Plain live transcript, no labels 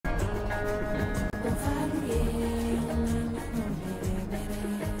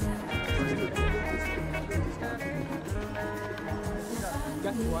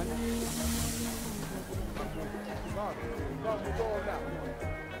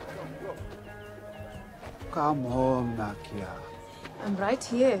Come home, Nakia. I'm right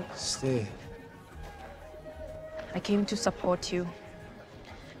here. Stay. I came to support you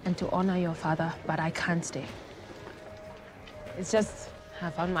and to honor your father, but I can't stay. It's just, I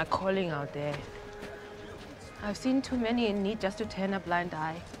found my calling out there. I've seen too many in need just to turn a blind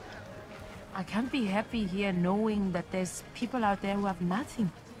eye. I can't be happy here knowing that there's people out there who have nothing.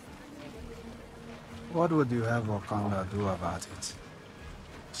 What would you have Wakanda do about it?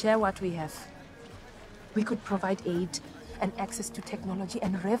 Share what we have. We could provide aid and access to technology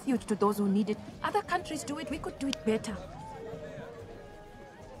and refuge to those who need it. Other countries do it, we could do it better.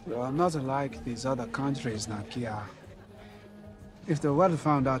 We are not like these other countries, Nakia. If the world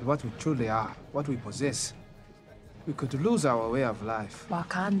found out what we truly are, what we possess, we could lose our way of life.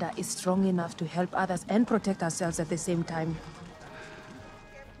 Wakanda is strong enough to help others and protect ourselves at the same time.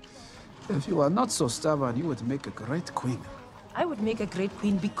 If you are not so stubborn, you would make a great queen. I would make a great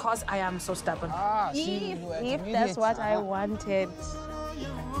queen because I am so stubborn. If that's what I wanted.